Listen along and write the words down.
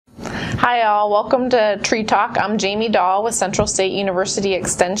Hi all, welcome to Tree Talk. I'm Jamie Dahl with Central State University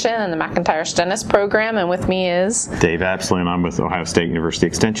Extension and the McIntire-Stennis program, and with me is Dave Apsley, and I'm with Ohio State University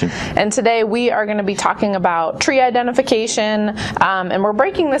Extension. And today we are going to be talking about tree identification, and we're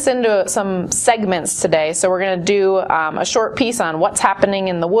breaking this into some segments today. So we're going to do a short piece on what's happening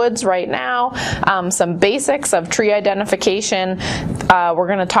in the woods right now, some basics of tree identification. We're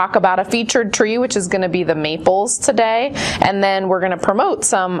going to talk about a featured tree, which is going to be the maples today, and then we're going to promote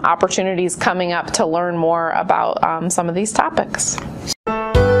some opportunities coming up to learn more about some of these topics.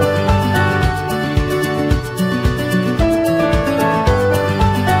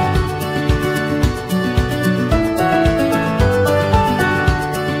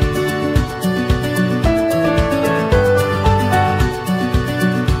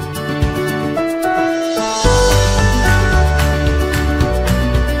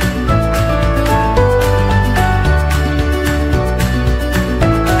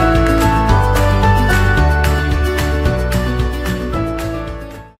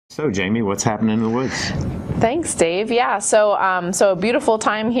 So, Jamie, what's happening in the woods? Thanks, Dave. Yeah, so a beautiful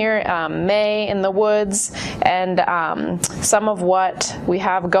time here, May in the woods, and some of what we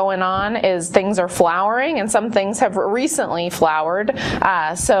have going on is things are flowering, and some things have recently flowered.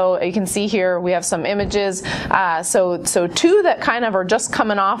 So you can see here we have some images. So two that kind of are just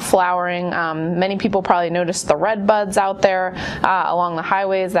coming off flowering. Many people probably noticed the red buds out there along the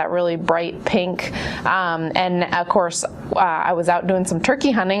highways, that really bright pink. And of course, I was out doing some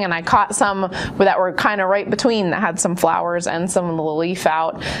turkey hunting, and I caught some that were kind of right between that had some flowers and some of the leaf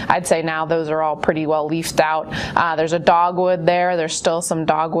out. I'd say now those are all pretty well leafed out. There's a dogwood there. There's still some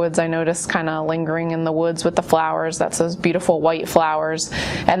dogwoods I noticed kind of lingering in the woods with the flowers. That's those beautiful white flowers.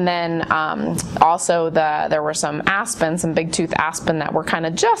 And then also there were some aspen, some big tooth aspen that were kind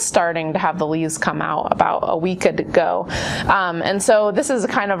of just starting to have the leaves come out about a week ago. And so this is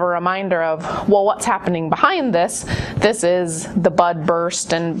kind of a reminder of, well, what's happening behind this? This is the bud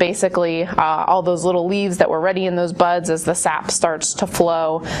burst, and basically all those little leaves that were ready in those buds as the sap starts to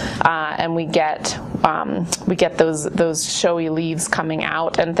flow, and we get those showy leaves coming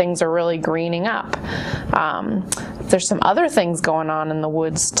out, and things are really greening up. There's some other things going on in the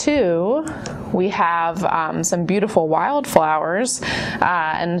woods too. We have some beautiful wildflowers,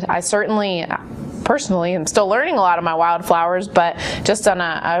 and I certainly personally I'm still learning a lot of my wildflowers, but just on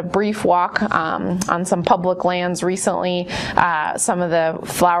a brief walk on some public lands recently, some of the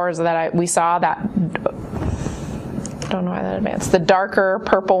flowers that we saw, that I don't know why that advanced. The darker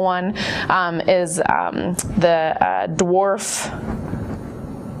purple one is the dwarf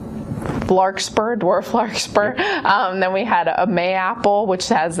larkspur. Then we had a mayapple, which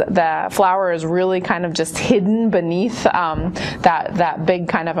has the flower is really kind of just hidden beneath that big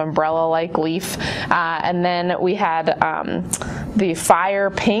kind of umbrella-like leaf. And then we had the fire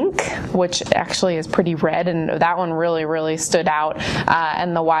pink, which actually is pretty red, and that one really stood out,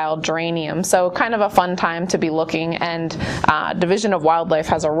 and the wild geranium. So kind of a fun time to be looking, and Division of Wildlife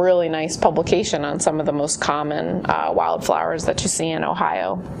has a really nice publication on some of the most common wildflowers that you see in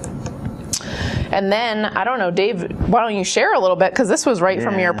Ohio. And then, I don't know, Dave, why don't you share a little bit, because this was right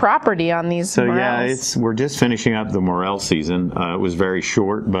from your property on these morels. We're just finishing up the morel season. It was very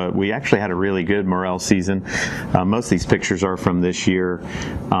short, but we actually had a really good morel season. Most of these pictures are from this year,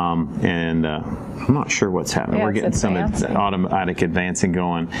 and I'm not sure what's happening. We're getting some automatic advancing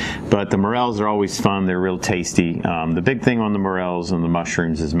going, but the morels are always fun. They're real tasty. The big thing on the morels and the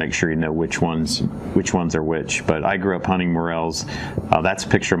mushrooms is make sure you know which ones are which. But I grew up hunting morels. That's a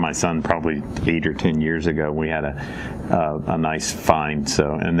picture of my son probably 8 or 10 years ago. We had a nice find.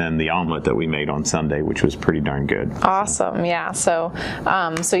 And then the omelet that we made on Sunday, which was pretty darn good. Awesome, yeah. So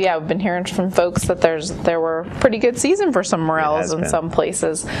yeah, we've been hearing from folks that there were pretty good season for some morels in some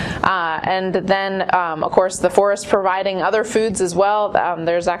places, and then of course the forest providing other foods as well.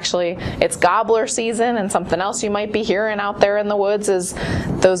 There's actually, it's gobbler season, and something else you might be hearing out there in the woods is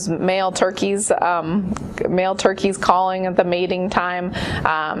those male turkeys calling at the mating time,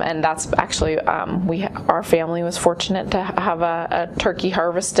 and that's actually our family was fortunate to have a turkey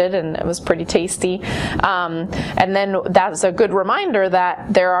harvested, and it was pretty tasty. And then that's a good reminder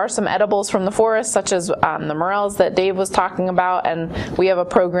that there are some edibles from the forest, such as the morels that Dave was talking about, and we have a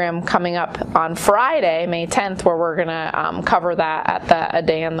program coming up on Friday, May 10th, where we're going to cover that at A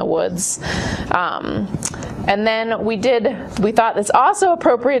Day in the Woods. And then we thought it's also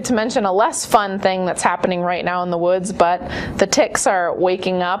appropriate to mention a less fun thing that's happening right now in the woods, but the ticks are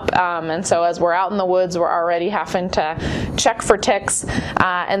waking up, and so as we're out in the woods, we're already having to check for ticks.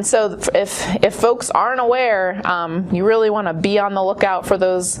 And so if folks aren't aware, you really want to be on the lookout for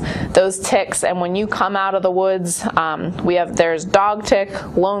those ticks. And when you come out of the woods, there's dog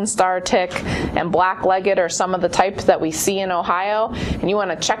tick, Lone Star tick, and black-legged are some of the types that we see in Ohio. And you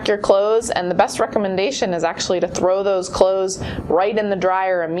want to check your clothes, and the best recommendation is actually to throw those clothes right in the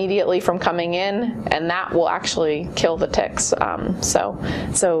dryer immediately from coming in, and that will actually kill the ticks.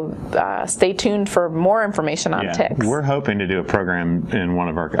 So stay tuned for more information on ticks. We're hoping to do a program in one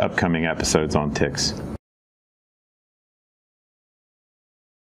of our upcoming episodes on ticks.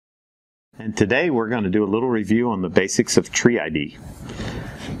 And today we're going to do a little review on the basics of tree ID.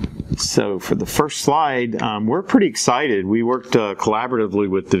 So for the first slide, we're pretty excited. We worked collaboratively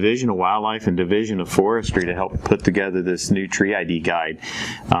with Division of Wildlife and Division of Forestry to help put together this new tree ID guide.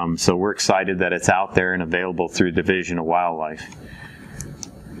 So we're excited that it's out there and available through Division of Wildlife.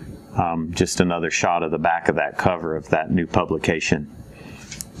 Just another shot of the back of that cover of that new publication.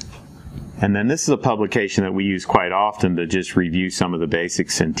 And then this is a publication that we use quite often to just review some of the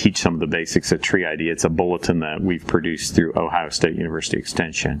basics and teach some of the basics of tree ID. It's a bulletin that we've produced through Ohio State University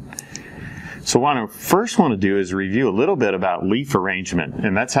Extension. So what I first want to do is review a little bit about leaf arrangement,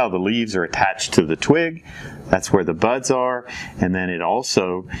 and that's how the leaves are attached to the twig. That's where the buds are, and then it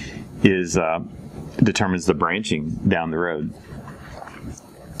also determines the branching down the road.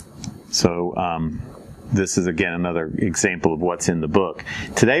 So this is, again, another example of what's in the book.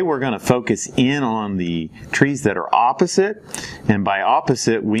 Today we're going to focus in on the trees that are opposite, and by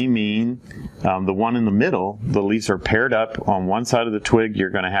opposite we mean the one in the middle. The leaves are paired up. On one side of the twig you're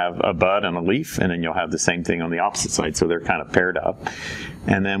going to have a bud and a leaf, and then you'll have the same thing on the opposite side, so they're kind of paired up.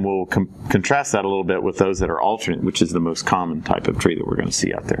 And then we'll contrast that a little bit with those that are alternate, which is the most common type of tree that we're going to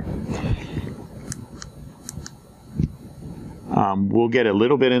see out there. We'll get a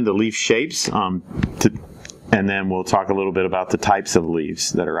little bit into leaf shapes, and then we'll talk a little bit about the types of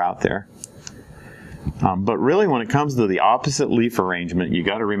leaves that are out there. But really, when it comes to the opposite leaf arrangement, you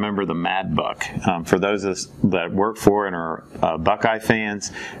got to remember the mad buck. For those of us that work for and are Buckeye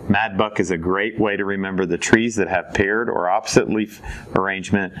fans, mad buck is a great way to remember the trees that have paired or opposite leaf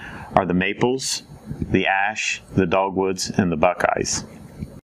arrangement are the maples, the ash, the dogwoods, and the buckeyes.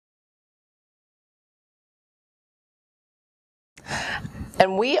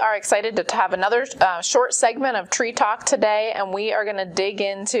 And we are excited to have another short segment of Tree Talk today, and we are going to dig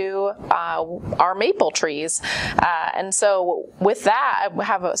into our maple trees. And so with that, I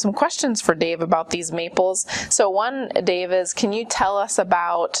have some questions for Dave about these maples. So one, Dave, is can you tell us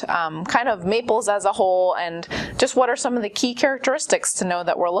about kind of maples as a whole, and just what are some of the key characteristics to know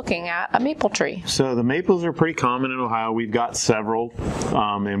that we're looking at a maple tree? So the maples are pretty common in Ohio. We've got several,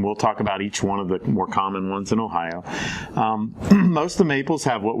 and we'll talk about each one of the more common ones in Ohio. Most of the maples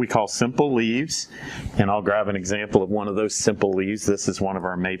have what we call simple leaves, and I'll grab an example of one of those simple leaves. This is one of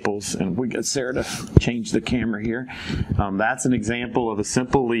our maples, and we get Sarah to change the camera here. That's an example of a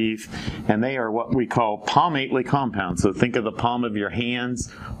simple leaf, and they are what we call palmately compound. So think of the palm of your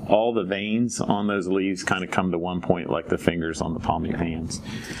hands. All the veins on those leaves kind of come to one point like the fingers on the palm of your hands.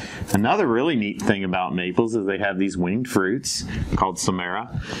 Another really neat thing about maples is they have these winged fruits called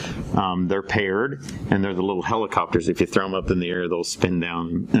samara. They're paired, and they're the little helicopters. If you throw them up in the air, they'll spin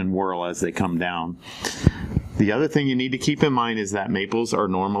down and whirl as they come down. The other thing you need to keep in mind is that maples are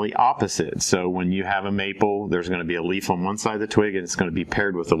normally opposite. So when you have a maple, there's going to be a leaf on one side of the twig, and it's going to be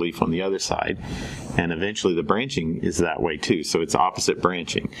paired with a leaf on the other side. And eventually the branching is that way too. So it's opposite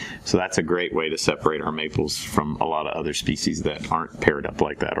branching. So that's a great way to separate our maples from a lot of other species that aren't paired up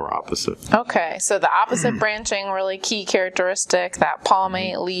like that or opposite. Okay, so the opposite branching, really key characteristic, that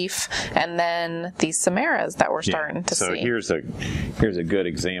palmate leaf, and then these samaras that we're starting to see. So here's a good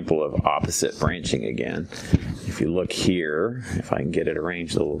example of opposite branching again. If you look here, if I can get it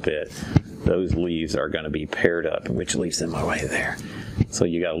arranged a little bit, those leaves are going to be paired up, which leaf's in my way there. So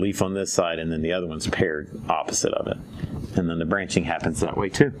you got a leaf on this side, and then the other one's paired opposite of it. And then the branching happens that way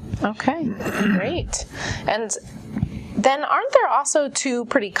too. Okay, great. And then aren't there also two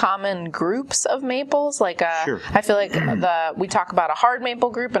pretty common groups of maples? Like Sure. I feel like we talk about a hard maple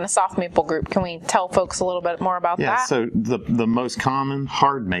group and a soft maple group. Can we tell folks a little bit more about that? Yeah, so the most common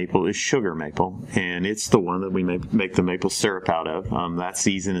hard maple is sugar maple, and it's the one that we make the maple syrup out of. That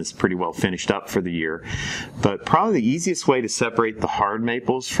season is pretty well finished up for the year. But probably the easiest way to separate the hard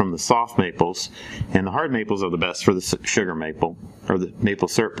maples from the soft maples, and the hard maples are the best for the sugar maple, or the maple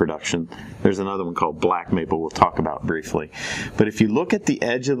syrup production. There's another one called black maple we'll talk about briefly. But if you look at the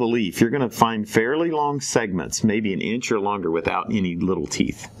edge of the leaf, you're going to find fairly long segments, maybe an inch or longer, without any little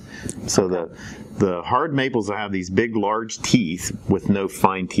teeth. So the hard maples will have these big, large teeth with no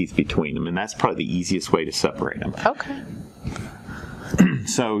fine teeth between them, and that's probably the easiest way to separate them. Okay.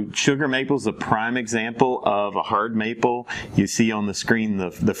 So sugar maple is a prime example of a hard maple. You see on the screen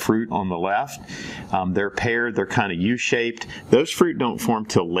the fruit on the left. They're paired, they're kind of U-shaped. Those fruit don't form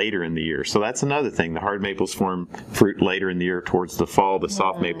till later in the year. So that's another thing. The hard maples form fruit later in the year towards the fall. The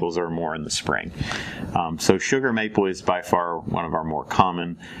soft maples are more in the spring. So sugar maple is by far one of our more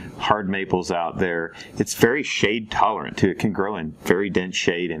common hard maples out there. It's very shade tolerant too. It can grow in very dense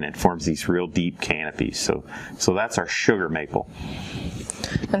shade and it forms these real deep canopies. So that's our sugar maple.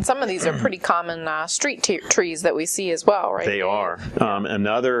 And some of these are pretty common street trees that we see as well, right? They are.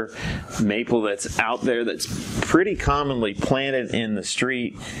 Another maple that's out there that's pretty commonly planted in the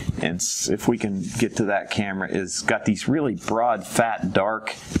street, and if we can get to that camera, is got these really broad, fat,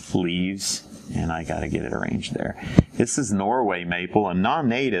 dark leaves. And I got to get it arranged there. This is Norway maple, a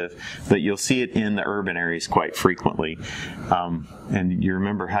non-native, but you'll see it in the urban areas quite frequently. And you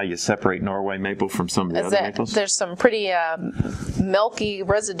remember how you separate Norway maple from some of the other maples? There's some pretty milky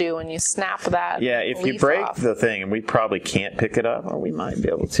residue when you snap that. Yeah, if you break the thing, and we probably can't pick it up, or we might be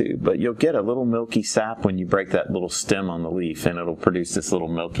able to, but you'll get a little milky sap when you break that little stem on the leaf, and it'll produce this little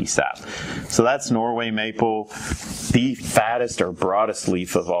milky sap. So that's Norway maple, the fattest or broadest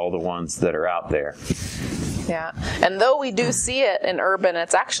leaf of all the ones that are out there. Yeah, and though we do see it in urban,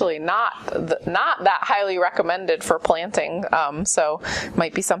 it's actually not that highly recommended for planting. So it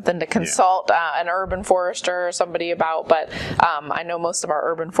might be something to consult an urban forester or somebody about. But I know most of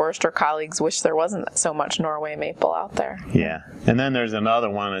our urban forester colleagues wish there wasn't so much Norway maple out there. Yeah, and then there's another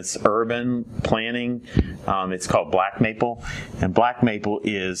one that's urban planting. It's called black maple, and black maple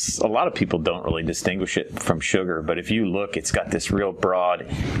is, a lot of people don't really distinguish it from sugar, but if you look, it's got this real broad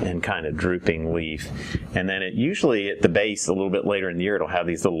and kind of drooping leaf. And then it usually at the base, a little bit later in the year, it'll have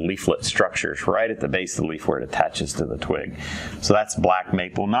these little leaflet structures right at the base of the leaf where it attaches to the twig. So that's black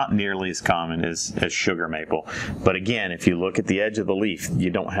maple, not nearly as common as sugar maple. But again, if you look at the edge of the leaf, you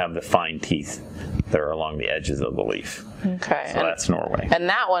don't have the fine teeth that are along the edges of the leaf. Okay. So that's Norway. And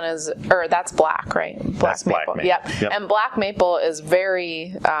that one is, or that's black, right? That's black maple. Yep. And black maple is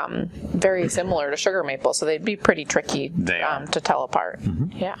very, very similar to sugar maple, so they'd be pretty tricky to tell apart.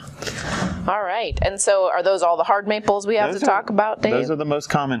 Mm-hmm. Yeah. All right. And so are those all the hard maples we have to talk about, Dave? Those are the most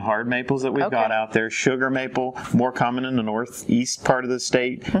common hard maples that we've got out there. Sugar maple, more common in the northeast part of the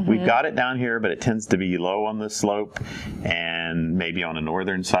state. Mm-hmm. We've got it down here, but it tends to be low on the slope and maybe on the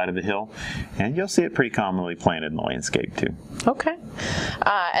northern side of the hill. And you'll see it pretty commonly planted in the landscape too. Okay.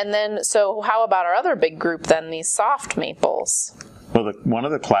 And then, so how about our other big group then, these soft maples? Well, one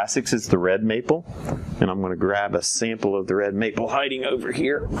of the classics is the red maple, and I'm going to grab a sample of the red maple hiding over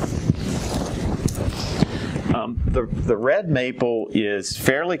here. The red maple is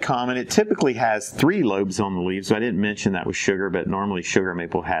fairly common. It typically has 3 lobes on the leaves. So I didn't mention that with sugar, but normally sugar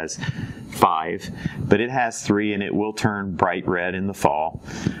maple has 5. But it has 3, and it will turn bright red in the fall.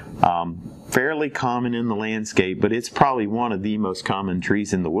 Fairly common in the landscape, but it's probably one of the most common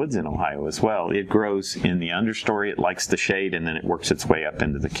trees in the woods in Ohio as well. It grows in the understory, it likes the shade, and then it works its way up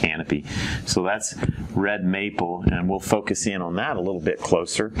into the canopy. So that's red maple, and we'll focus in on that a little bit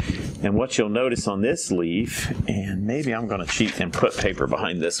closer. And what you'll notice on this leaf, and maybe I'm going to cheat and put paper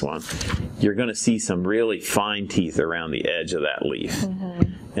behind this one, you're going to see some really fine teeth around the edge of that leaf.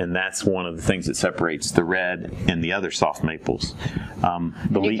 Mm-hmm. And that's one of the things that separates the red and the other soft maples.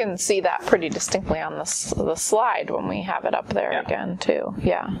 You can see that pretty distinctly on the slide when we have it up there again too.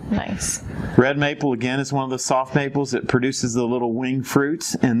 Yeah, nice. Red maple again is one of the soft maples that produces the little wing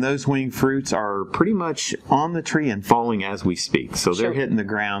fruits, and those wing fruits are pretty much on the tree and falling as we speak. So they're hitting the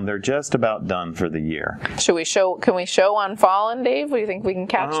ground. They're just about done for the year. Can we show on fallen, Dave? Do you think we can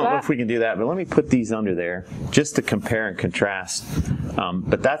catch that? I don't know if we can do that, but let me put these under there just to compare and contrast.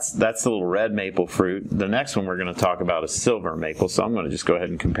 But that's the little red maple fruit. The next one we're going to talk about is silver maple, so I'm going to just go ahead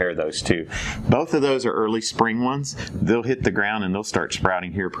and compare those two. Both of those are early spring ones. They'll hit the ground and they'll start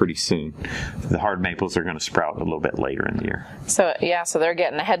sprouting here pretty soon. The hard maples are going to sprout a little bit later in the year. So they're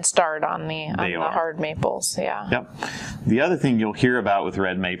getting a head start on the hard maples. Yeah. Yep. The other thing you'll hear about with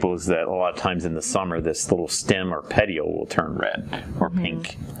red maple is that a lot of times in the summer this little stem or petiole will turn red or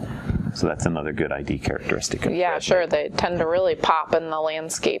pink. So that's another good ID characteristic. Yeah, sure. They tend to really pop in the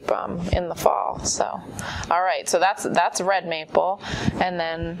landscape in the fall. So, all right. So that's red maple, and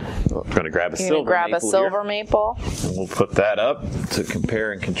then I'm going to grab a silver maple. And we'll put that up to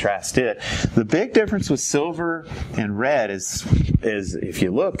compare and contrast it. The big difference with silver and red is is, if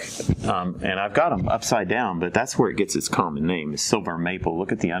you look, and I've got them upside down, but that's where it gets its common name, is silver maple.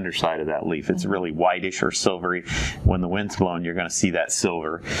 Look at the underside of that leaf. It's really whitish or silvery. When the wind's blowing, you're going to see that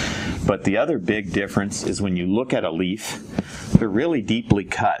silver. But the other big difference is when you look at a leaf, they're really deeply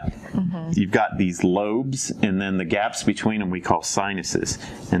cut. You've got these lobes, and then the gaps between them we call sinuses,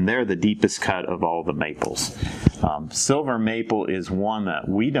 and they're the deepest cut of all the maples. Silver maple is one that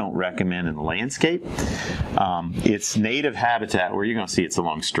we don't recommend in the landscape. Its native habitat, where you're going to see it's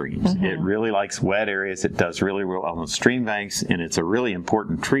along streams. It really likes wet areas. It does really well on stream banks, and it's a really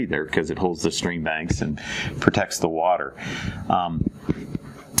important tree there because it holds the stream banks and protects the water.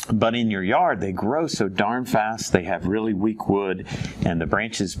 But in your yard, they grow so darn fast. They have really weak wood, and the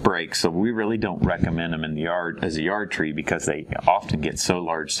branches break. So we really don't recommend them in the yard as a yard tree because they often get so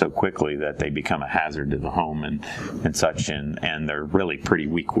large so quickly that they become a hazard to the home and such. And they're really pretty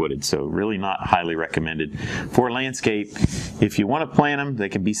weak wooded. So really not highly recommended for landscape. If you want to plant them, they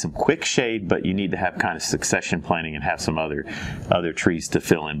can be some quick shade, but you need to have kind of succession planting and have some other trees to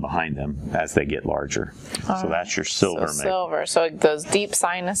fill in behind them as they get larger. So that's your silver maple. Silver. So those deep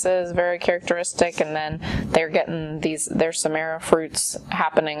sinuses, very characteristic, and then they're getting their Samara fruits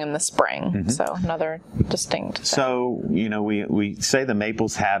happening in the spring. So another distinct thing. So, you know, we say the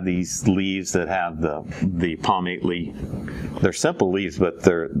maples have these leaves that have the palmate leaf. They're simple leaves, but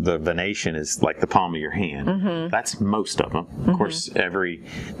the venation is like the palm of your hand. That's most of them. Of course,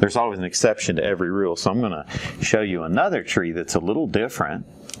 there's always an exception to every rule. So I'm going to show you another tree that's a little different.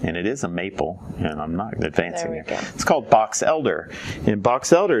 And it is a maple, and I'm not advancing here. It's called box elder. And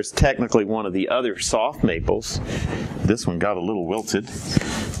box elder is technically one of the other soft maples. This one got a little wilted.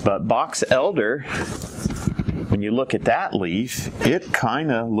 But box elder, when you look at that leaf, it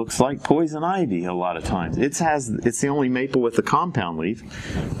kind of looks like poison ivy a lot of times. It's the only maple with a compound leaf.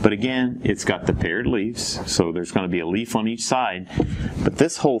 But again, it's got the paired leaves, so there's going to be a leaf on each side. But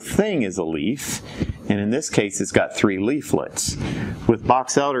this whole thing is a leaf. And in this case, it's got 3 leaflets. With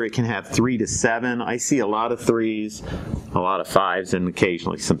box elder, it can have 3 to 7. I see a lot of 3s, a lot of 5s, and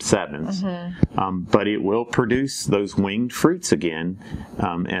occasionally some 7s. But it will produce those winged fruits again,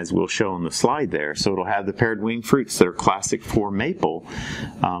 as we'll show on the slide there. So it'll have the paired winged fruits that are classic for maple,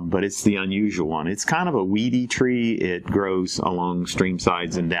 but it's the unusual one. It's kind of a weedy tree. It grows along stream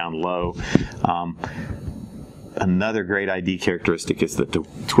sides and down low. Another great ID characteristic is that the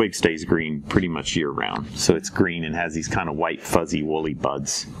twig stays green pretty much year round. So it's green and has these kind of white, fuzzy, woolly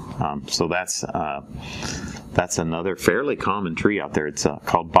buds. So that's another fairly common tree out there. It's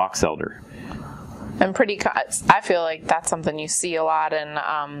called box elder. And I feel like that's something you see a lot in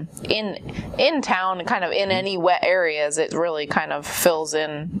town, kind of in any wet areas. It really kind of fills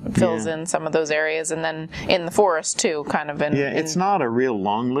in some of those areas, and then in the forest too, kind of in. Yeah, it's not a real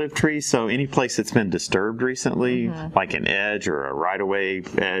long-lived tree, so any place that's been disturbed recently, like an edge or a right-of-way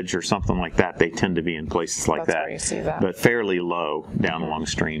edge or something like that, they tend to be in places like that's where you see that. But fairly low down along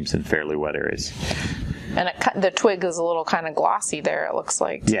streams in fairly wet areas. And the twig is a little kind of glossy there, it looks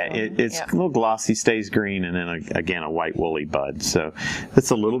like. Too. Yeah, it's a little glossy, stays green, and then again a white woolly bud. So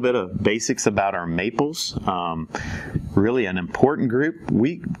that's a little bit of basics about our maples. Really an important group.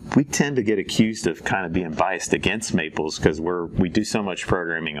 We tend to get accused of kind of being biased against maples because we do so much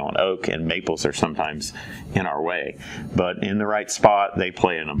programming on oak, and maples are sometimes in our way. But in the right spot, they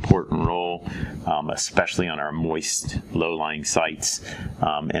play an important role, especially on our moist, low-lying sites.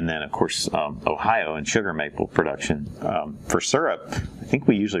 And then, of course, Ohio and sugar maple production. For syrup, I think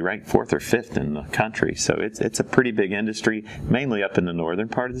we usually rank 4th or 5th in the country. So it's a pretty big industry, mainly up in the northern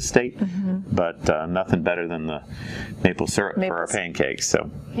part of the state, but nothing better than the maple syrup for our pancakes. So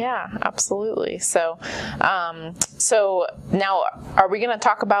yeah, absolutely. So so now are we going to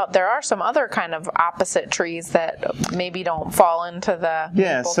talk about, there are some other kind of opposite trees that maybe don't fall into the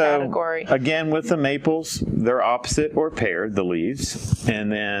maple category. Again, with the maples, they're opposite or paired, the leaves.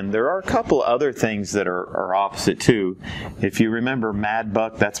 And then there are a couple other things that are opposite too. If you remember Mad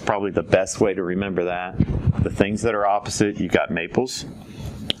Buck, that's probably the best way to remember that. The things that are opposite, you've got maples,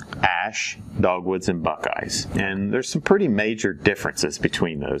 ash, dogwoods, and buckeyes. And there's some pretty major differences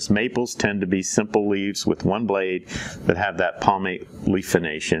between those. Maples tend to be simple leaves with one blade that have that palmate leaf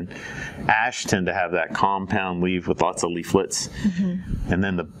venation. Ash tend to have that compound leaf with lots of leaflets. And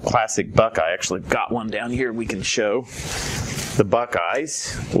then the classic buckeye, I actually got one down here we can show. The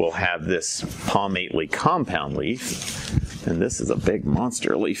buckeyes will have this palmately compound leaf. And this is a big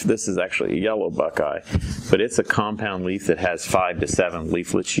monster leaf. This is actually a yellow buckeye, but it's a compound leaf that has 5 to 7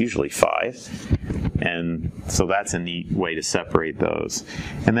 leaflets, usually 5. And so that's a neat way to separate those.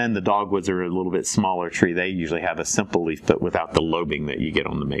 And then the dogwoods are a little bit smaller tree. They usually have a simple leaf, but without the lobing that you get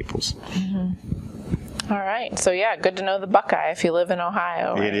on the maples. All right. So yeah, good to know the buckeye if you live in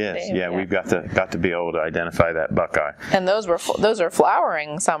Ohio. Right, it is. Dave? Yeah, we've got to be able to identify that buckeye. And those are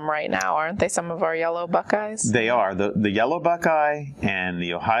flowering some right now, aren't they? Some of our yellow buckeyes. They are. The yellow buckeye and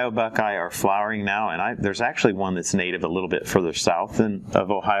the Ohio buckeye are flowering now, and there's actually one that's native a little bit further south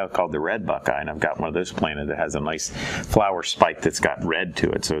of Ohio called the red buckeye, and I've got one of those planted that has a nice flower spike that's got red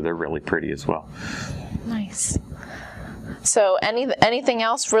to it, so they're really pretty as well. Nice. So anything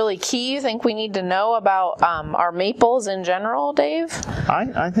else really key you think we need to know about our maples in general, Dave?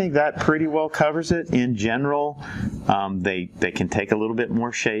 I think that pretty well covers it. In general, they can take a little bit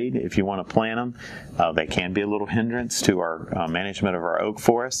more shade if you want to plant them. They can be a little hindrance to our management of our oak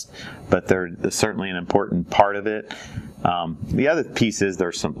forest, but they're certainly an important part of it. The other piece is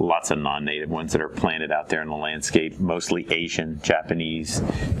there's lots of non-native ones that are planted out there in the landscape, mostly Asian, Japanese,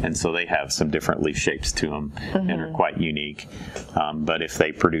 and so they have some different leaf shapes to them and are quite unique. But if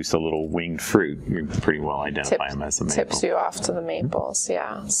they produce a little winged fruit, you pretty well identify them as a maple. Tips you off to the maples,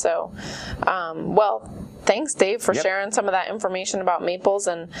 yeah. So, well, thanks, Dave, for sharing some of that information about maples,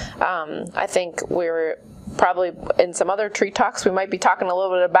 and I think we're probably in some other tree talks we might be talking a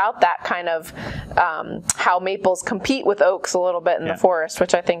little bit about that kind of how maples compete with oaks a little bit in the forest,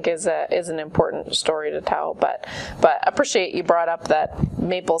 which I think is an important story to tell. But appreciate you brought up that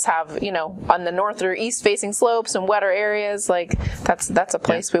maples have, you know, on the north or east facing slopes and wetter areas, like that's a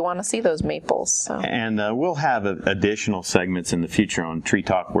place we want to see those maples. So. And we'll have additional segments in the future on Tree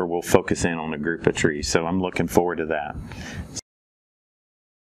Talk where we'll focus in on a group of trees, so I'm looking forward to that.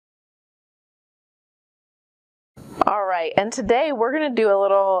 All right, and today we're going to do a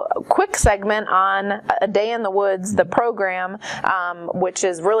little quick segment on A Day in the Woods, the program, which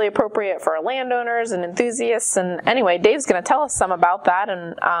is really appropriate for landowners and enthusiasts. And anyway, Dave's going to tell us some about that,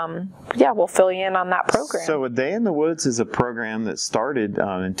 and yeah, we'll fill you in on that program. So A Day in the Woods is a program that started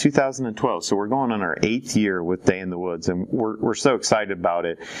in 2012. So we're going on our 8th year with Day in the Woods, and we're so excited about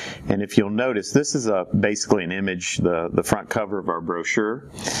it. And if you'll notice, this is basically an image, the front cover of our brochure,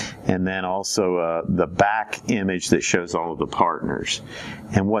 and then also the back image that shows all of the partners.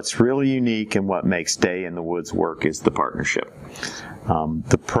 And what's really unique and what makes Day in the Woods work is the partnership.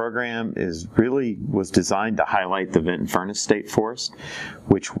 The program was designed to highlight the Vinton-Furnace State Forest,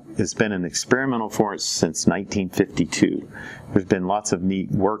 which has been an experimental forest since 1952. There's been lots of neat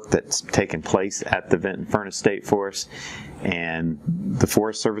work that's taken place at the Vinton-Furnace State Forest, and the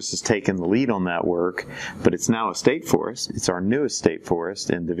Forest Service has taken the lead on that work, but it's now a state forest. It's our newest state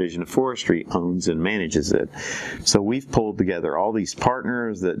forest, and Division of Forestry owns and manages it. So we've pulled together all these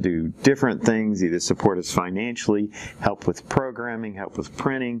partners that do different things, either support us financially, help with programming, help with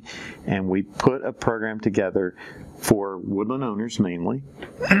printing, and we put a program together for woodland owners mainly,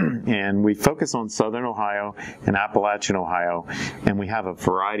 and we focus on Southern Ohio and Appalachian Ohio, and we have a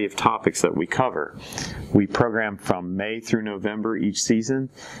variety of topics that we cover. We program from May through November each season,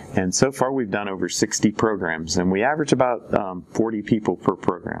 and so far we've done over 60 programs, and we average about 40 people per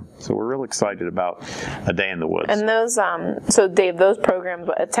program. So we're real excited about A Day in the Woods. And those, so Dave, those programs,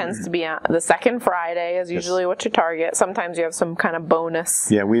 it tends to be the second Friday is usually what you target. Sometimes you have some kind of bonus.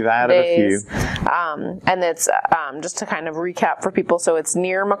 Yeah, we've added days. a few. And it's just to kind of recap for people, so it's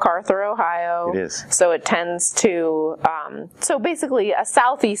near MacArthur, Ohio. It is. So it tends to, so basically a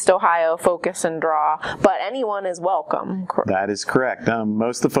southeast Ohio focus and draw, but anyone is welcome. That is correct.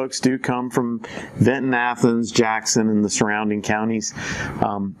 Most of the folks do come from Vinton, Athens, Jackson, and the surrounding counties,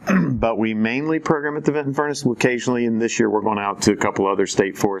 but we mainly program at the Vinton-Furnace. Occasionally, and this year we're going out to a couple other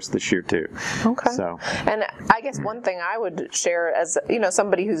state forests this year too. Okay. So, and I guess one thing I would share as, you know,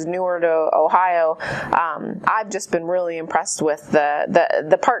 somebody who's newer to Ohio, I've just been really impressed with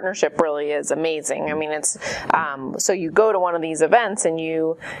the partnership. Really is amazing. I mean, it's so you go to one of these events and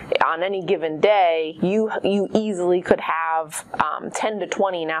you, on any given day, you easily could have 10 to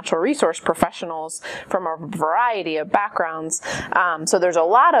 20 natural resource professionals from a variety of backgrounds. So there's a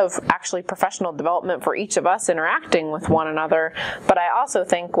lot of actually professional development for each of us interacting with one another. But I also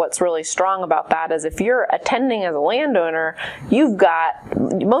think what's really strong about that is if you're attending as a landowner, you've got,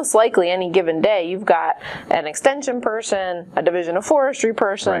 most likely any given day, you've got an extension person, a division of forestry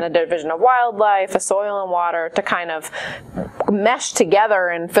person, right, a division of wildlife, a soil and water to kind of mesh together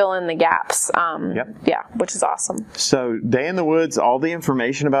and fill in the gaps. Yeah, which is awesome. So Day in the Woods, all the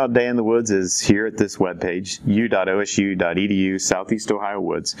information about Day in the Woods is here at this webpage, u.osu.edu, Southeast Ohio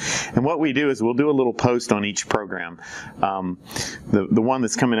Woods. And what we do is we'll do a little post on each program. The one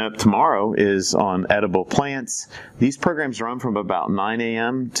that's coming up tomorrow is on edible plants. These programs programs run from about 9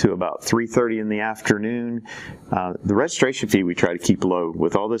 a.m. to about 3:30 in the afternoon. The registration fee we try to keep low.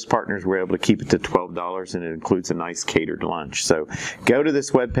 With all those partners, we're able to keep it to $12, and it includes a nice catered lunch. So go to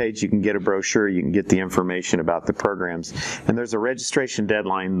this webpage. You can get a brochure. You can get the information about the programs. And there's a registration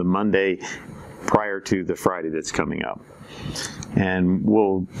deadline the Monday prior to the Friday that's coming up. And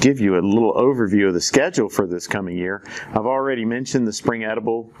we'll give you a little overview of the schedule for this coming year. I've already mentioned the Spring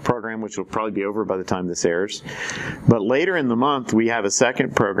Edible program, which will probably be over by the time this airs. But later in the month, we have a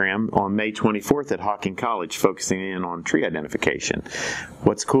second program on May 24th at Hocking College, focusing in on tree identification.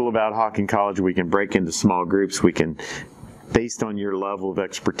 What's cool about Hocking College, we can break into small groups. We can, based on your level of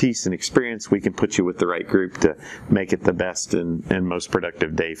expertise and experience, we can put you with the right group to make it the best and most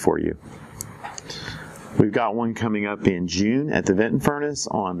productive day for you. We've got one coming up in June at the Vinton Furnace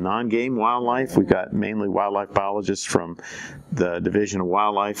on non-game wildlife. We've got mainly wildlife biologists from the Division of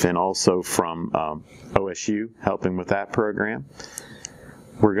Wildlife and also from OSU helping with that program.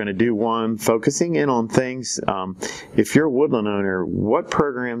 We're going to do one focusing in on things, if you're a woodland owner, what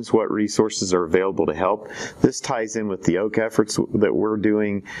programs, what resources are available to help. This ties in with the oak efforts that we're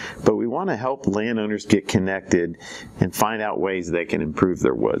doing, but we want to help landowners get connected and find out ways they can improve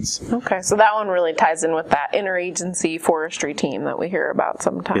their woods. Okay, so that one really ties in with that interagency forestry team that we hear about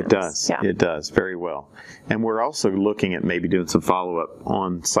sometimes. It does. Yeah. It does very well. And we're also looking at maybe doing some follow-up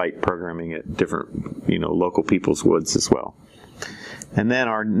on-site programming at different, local people's woods as well. And then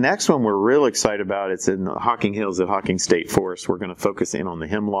our next one we're real excited about, it's in the Hocking Hills at Hocking State Forest. We're going to focus in on the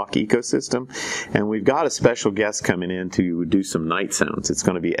hemlock ecosystem. And we've got a special guest coming in to do some night sounds. It's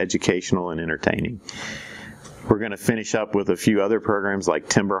going to be educational and entertaining. We're going to finish up with a few other programs like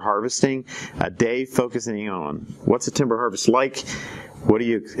timber harvesting, a day focusing on what's a timber harvest like,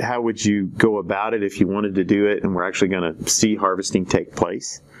 how would you go about it if you wanted to do it, and we're actually going to see harvesting take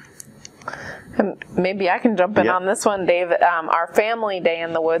place. And maybe I can jump in on this one, Dave. Our family day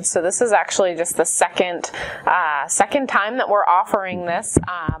in the woods. So this is actually just the second time that we're offering this,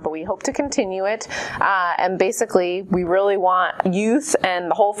 but we hope to continue it. And basically, we really want youth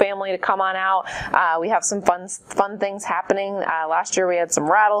and the whole family to come on out. We have some fun things happening. Last year we had some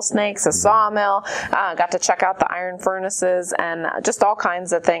rattlesnakes, a sawmill. Got to check out the iron furnaces and just all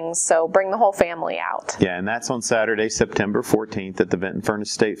kinds of things. So bring the whole family out. Yeah, and that's on Saturday, September 14th at the Vinton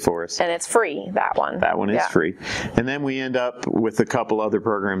Furnace State Forest. And it's free. That one is free. And then we end up with a couple other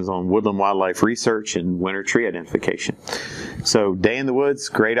programs on woodland wildlife research and winter tree identification. So Day in the Woods,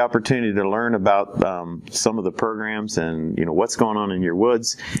 great opportunity to learn about some of the programs and what's going on in your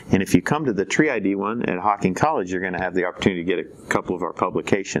woods. And if you come to the Tree ID one at Hocking College, you're going to have the opportunity to get a couple of our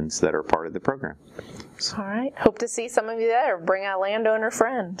publications that are part of the program. All right. Hope to see some of you there. Bring a landowner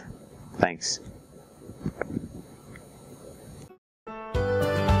friend. Thanks.